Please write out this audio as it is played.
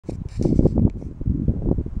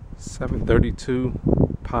732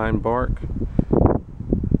 Pine Bark,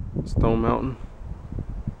 Stone Mountain.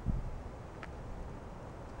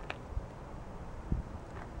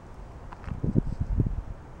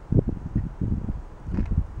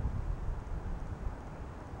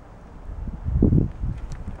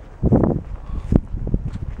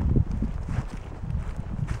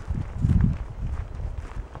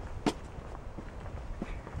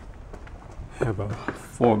 Have a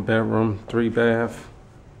 4-bedroom, 3-bath,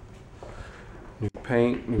 new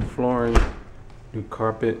paint, new flooring, new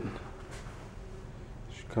carpet.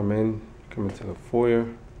 You come into the foyer,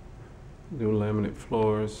 new laminate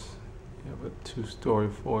floors. You have a 2-story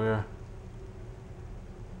foyer.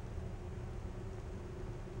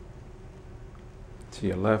 To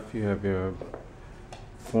your left, you have your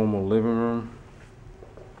formal living room.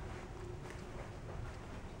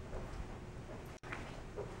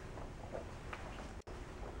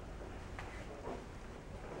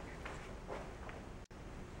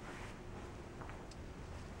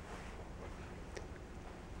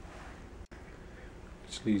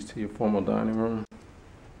 Which leads to your formal dining room.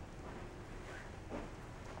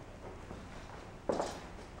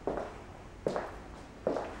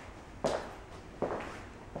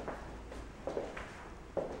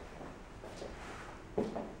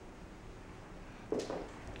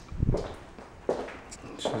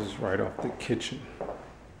 This is right off the kitchen.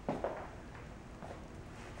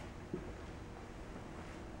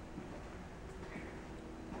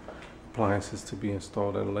 Appliances to be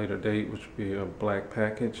installed at a later date, which would be a black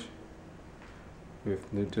package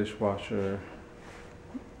with new dishwasher,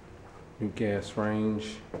 new gas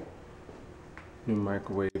range, new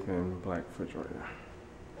microwave, and black refrigerator.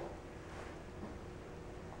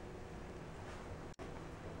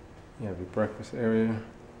 You have your breakfast area.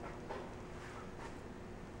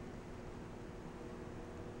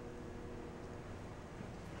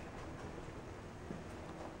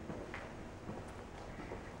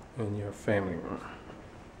 And your family room.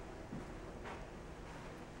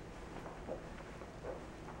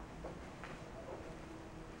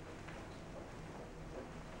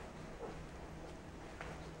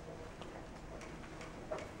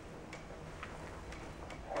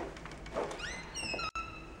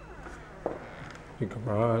 Your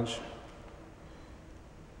garage.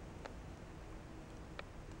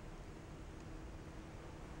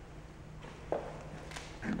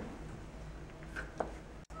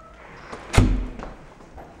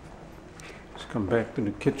 Come back to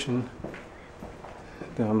the kitchen.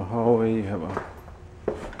 Down the hallway, you have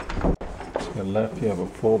to the left, you have a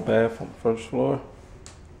full bath on the first floor.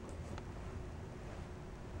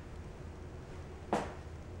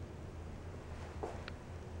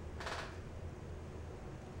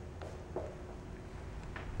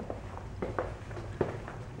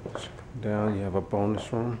 Down, you have a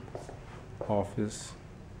bonus room, office.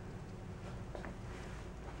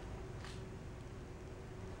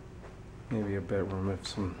 Maybe a bedroom if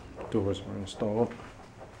some doors are installed.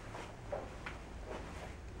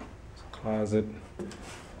 It's a closet,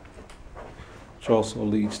 which also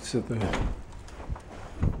leads to the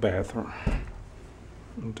bathroom.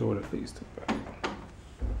 The door that leads to the bathroom.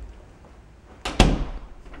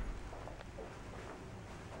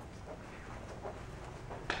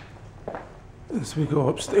 As we go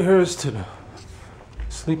upstairs to the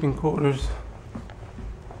sleeping quarters.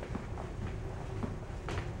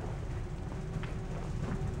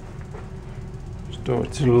 Door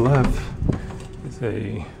to the left is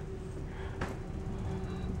a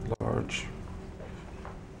large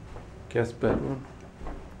guest bedroom.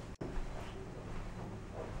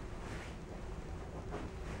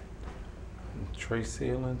 And tray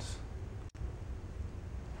ceilings.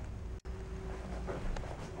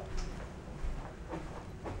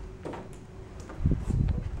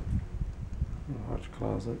 Large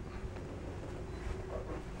closet.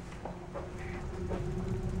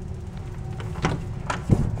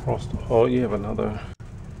 Across the hall, you have another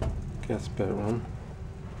guest bedroom.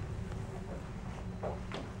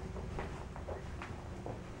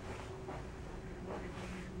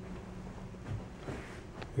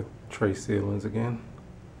 With tray ceilings again.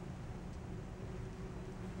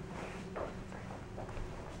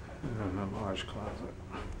 And a large closet.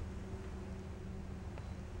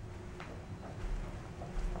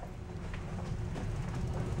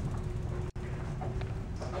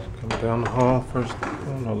 Come down the hall, first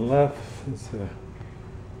on the left is a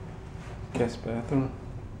guest bathroom.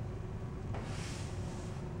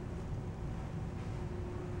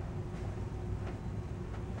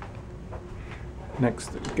 Next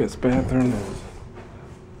to the guest bathroom is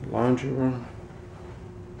the laundry room.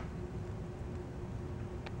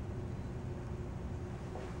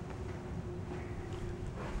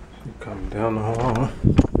 You come down the hall,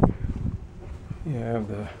 you have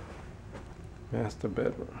the master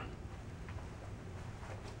bedroom.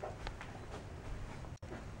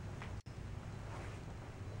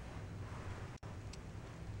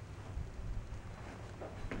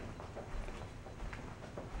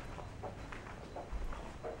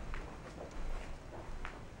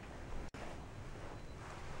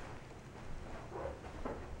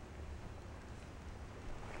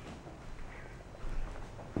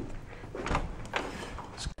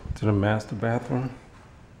 To the master bathroom.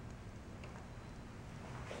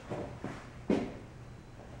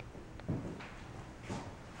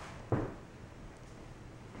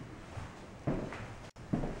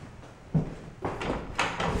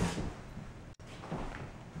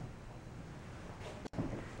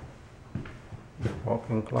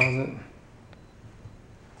 Walk-in closet.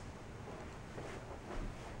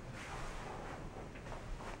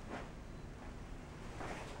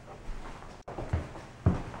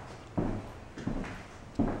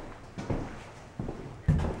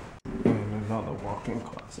 And another walk-in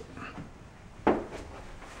closet.